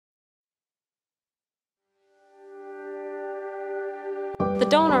The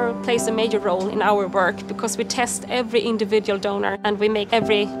donor plays a major role in our work because we test every individual donor and we make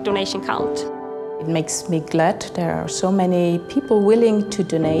every donation count. It makes me glad there are so many people willing to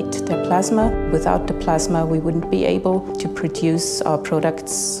donate their plasma. Without the plasma, we wouldn't be able to produce our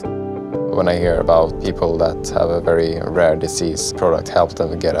products. When I hear about people that have a very rare disease, product helps them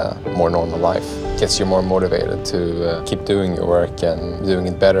to get a more normal life. It gets you more motivated to keep doing your work and doing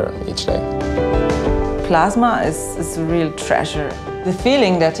it better each day. Plasma is a real treasure. The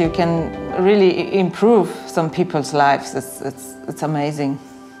feeling that you can really improve some people's lives, it's amazing.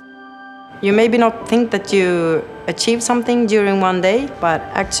 You maybe not think that you achieve something during one day, but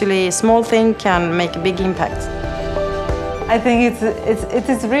actually a small thing can make a big impact. I think it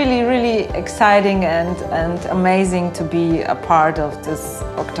is really, really exciting and amazing to be a part of this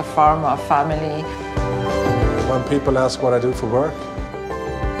Octapharma family. When people ask what I do for work,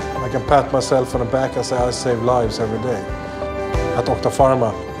 I can pat myself on the back and say I save lives every day. At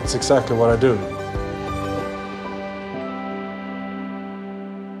Octapharma, it's exactly what I do.